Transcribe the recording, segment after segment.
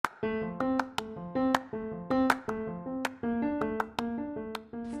Hey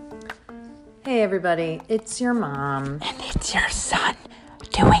everybody, it's your mom. And it's your son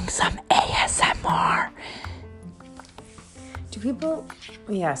doing some ASMR.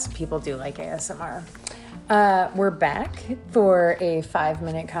 Yes, people do like ASMR. We're back for a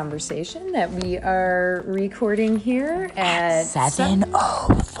 5-minute conversation that we are recording here at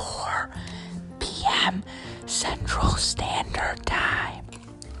 7:04 p.m. Central Standard Time.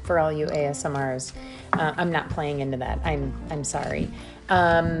 For all you ASMRs. I'm not playing into that. I'm sorry.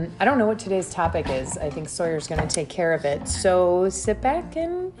 I don't know what today's topic is. I think Sawyer's going to take care of it. So sit back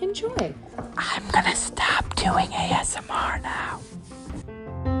and enjoy. I'm going to stop doing ASMR now.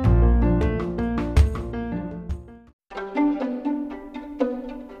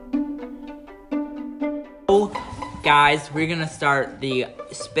 So, guys, we're going to start the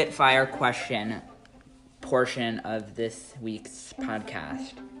Spitfire question portion of this week's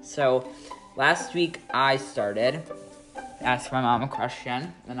podcast. So, last week I started ask my mom a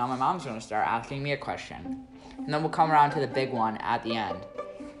question, and now my mom's going to start asking me a question. And then we'll come around to the big one at the end.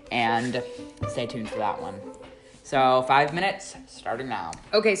 And stay tuned for that one. So 5 minutes, starting now.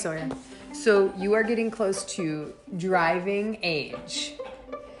 Okay, Sawyer. So you are getting close to driving age.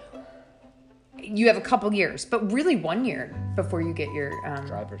 You have a couple years, but really 1 year before you get your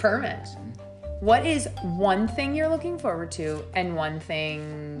permit. What is one thing you're looking forward to, and one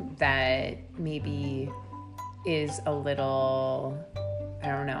thing that maybe is a little, I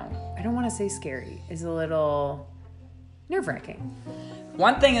don't know, I don't want to say scary, is a little nerve-wracking?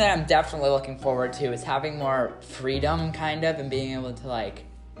 One thing that I'm definitely looking forward to is having more freedom, kind of, and being able to, like,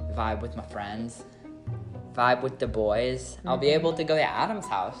 vibe with my friends, vibe with the boys. Mm-hmm. I'll be able to go to Adam's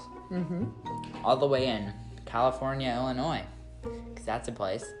house, all the way in California, Illinois, because that's a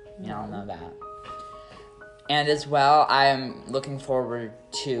place. You all know that. And as well, I'm looking forward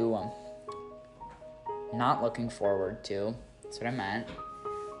to, not looking forward to, that's what I meant,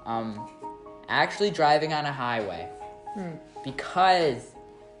 actually driving on a highway. Because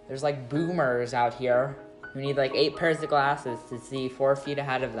there's like boomers out here who need like 8 pairs of glasses to see 4 feet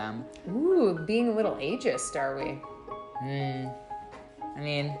ahead of them. Ooh, being a little ageist, are we? I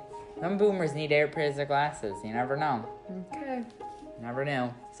mean, some boomers need 8 pairs of glasses. You never know. Okay. Never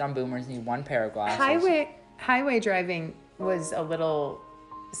knew. Some boomers need 1 pair of glasses. Highway driving was a little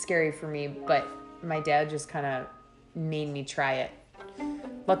scary for me, but my dad just kind of made me try it.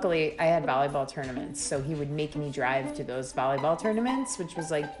 Luckily, I had volleyball tournaments, so he would make me drive to those volleyball tournaments, which was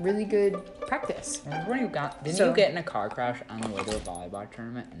like really good practice. Remember when you get in a car crash on the way to a volleyball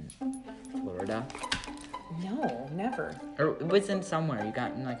tournament in Florida? No, never. Or it was in somewhere. You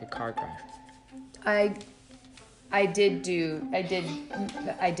got in like a car crash. I did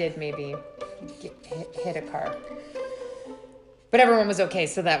maybe hit a car. But everyone was okay,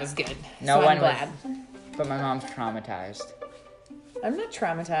 so that was good. No so one I'm glad. But my mom's traumatized. I'm not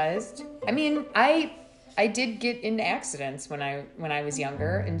traumatized. I mean, I did get into accidents when I was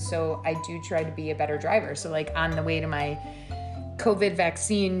younger, and so I do try to be a better driver. So like on the way to my COVID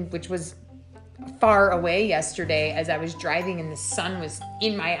vaccine, which was far away yesterday, as I was driving and the sun was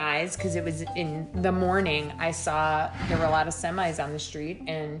in my eyes because it was in the morning, I saw there were a lot of semis on the street,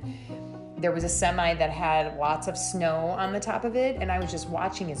 and there was a semi that had lots of snow on the top of it, and I was just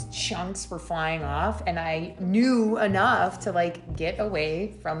watching as chunks were flying off, and I knew enough to like get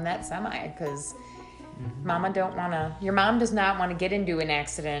away from that semi because your mom does not want to get into an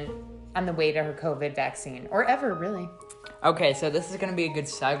accident on the way to her COVID vaccine, or ever really. Okay, so this is going to be a good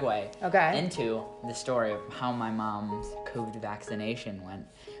segue into the story of how my mom's COVID vaccination went.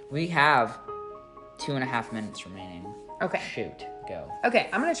 We have 2.5 minutes remaining. Okay. Shoot, go. Okay,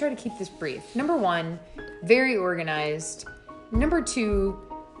 I'm going to try to keep this brief. Number 1, very organized. Number 2,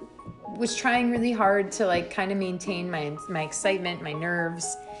 was trying really hard to like kind of maintain my excitement, my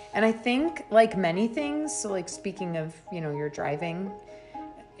nerves. And I think like many things, so like speaking of, your driving,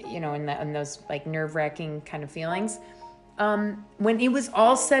 and those like nerve-wracking kind of feelings, when it was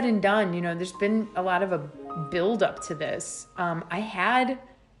all said and done, there's been a lot of a build up to this.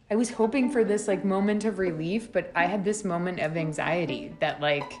 I was hoping for this like moment of relief, but I had this moment of anxiety that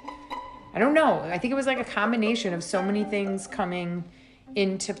like, I don't know. I think it was like a combination of so many things coming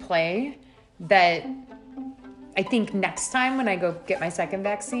into play that I think next time when I go get my second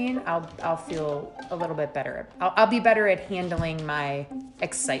vaccine, I'll feel a little bit better. I'll be better at handling my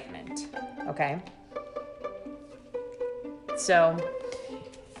excitement. Okay. So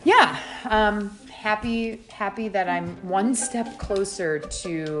yeah, happy that I'm one step closer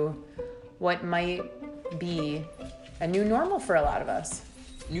to what might be a new normal for a lot of us.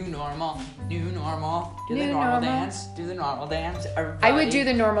 New normal. Do the normal normal. dance. Do the normal dance. Everybody. I would do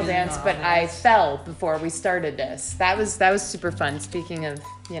the normal dance, but I fell before we started this. That was super fun. Speaking of,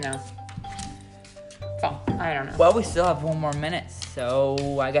 fall. I don't know. Well, we still have 1 more minute,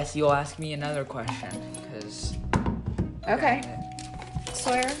 so I guess you'll ask me another question, because... Okay.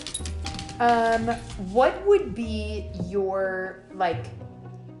 Sawyer, what would be your, like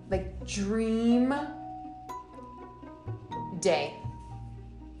dream day?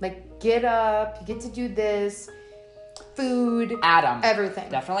 Like, get up, you get to do this, food. Adam. Everything.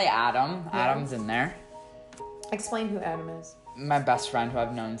 Definitely Adam. Yeah. Adam's in there. Explain who Adam is. My best friend who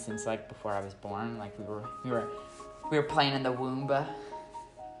I've known since, like, before I was born. Like, we were playing in the womb. But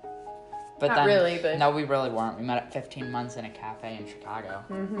Not then, really, but... No, we really weren't. We met at 15 months in a cafe in Chicago.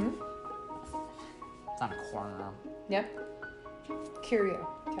 Mm-hmm. It's on a corner. Yep. Curio.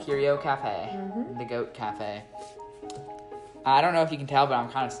 Curio Cafe. The Goat Cafe. I don't know if you can tell, but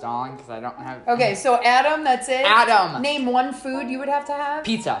I'm kind of stalling because I don't have... Okay, so Adam, that's it? Adam! Name one food you would have to have.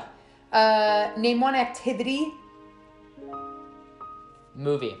 Pizza. Name one activity.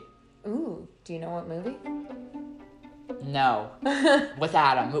 Movie. Ooh, do you know what movie? No. With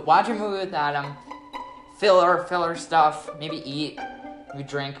Adam. Watch a movie with Adam. Filler stuff. Maybe eat. Maybe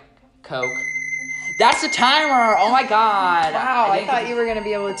drink Coke. That's the timer! Oh my god! Wow, I thought you were going to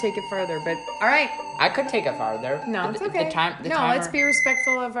be able to take it further, but all right. I could take it farther. No, it's okay. The timer, let's be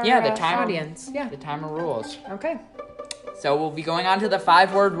respectful of our the timer, audience. Yeah. The timer rules. Okay. So we'll be going on to the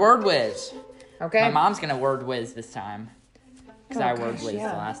 5-word word whiz. Okay. My mom's going to word whiz this time. Because I word whiz the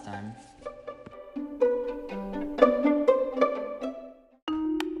yeah. last time.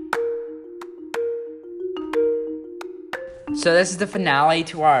 So this is the finale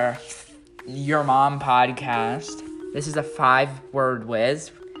to our Your Mom podcast. This is a 5-word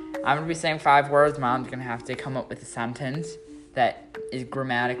whiz. I'm going to be saying 5 words. Mom's going to have to come up with a sentence that is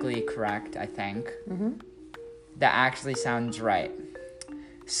grammatically correct, I think. Mm-hmm. That actually sounds right.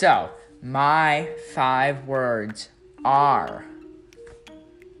 So, my 5 words are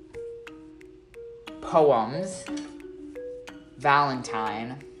poems,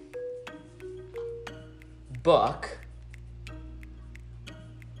 Valentine, book,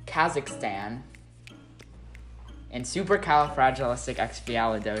 Kazakhstan, and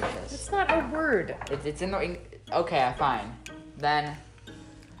supercalifragilisticexpialidocious. It's not a word. It's in the... Okay, fine. Then,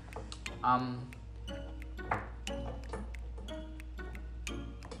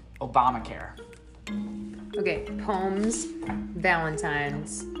 Obamacare. Okay, poems,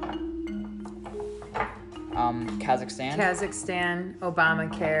 Valentine's, Kazakhstan. Kazakhstan,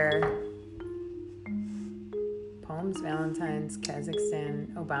 Obamacare. Poems, Valentine's,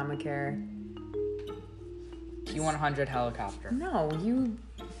 Kazakhstan, Obamacare. Q100 helicopter. No, you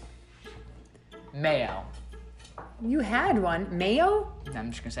had one. Mayo?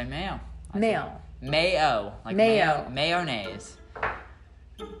 I'm just gonna say mayo. Mayo. Mayo. Like Mayo. Mayonnaise.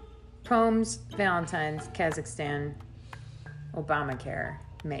 Poems, Valentine's, Kazakhstan, Obamacare,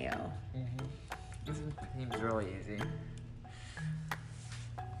 Mayo. This seems really easy.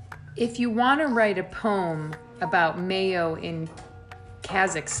 If you want to write a poem about Mayo in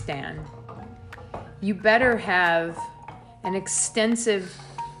Kazakhstan, you better have an extensive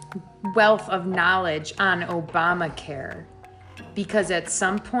wealth of knowledge on Obamacare, because at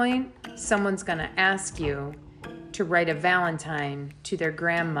some point, someone's going to ask you to write a Valentine to their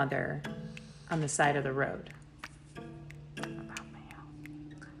grandmother on the side of the road.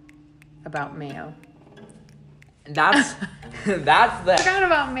 About Mayo. That's the... Forgot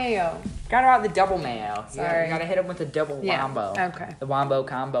about Mayo. Forgot about the double mayo. Sorry. You gotta hit him with the double wombo. Okay. The wombo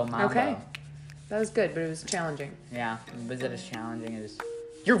combo mambo. Okay. That was good, but it was challenging. Yeah. Was it as challenging as...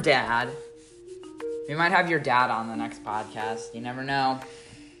 Your dad. We might have your dad on the next podcast. You never know.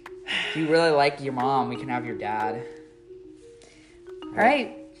 If you really like your mom, we can have your dad. All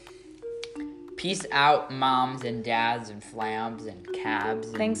right. Peace out, moms and dads and flabs and cabs.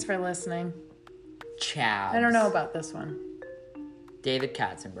 And Thanks for listening. chavs. I don't know about this one. David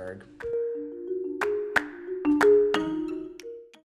Katzenberg.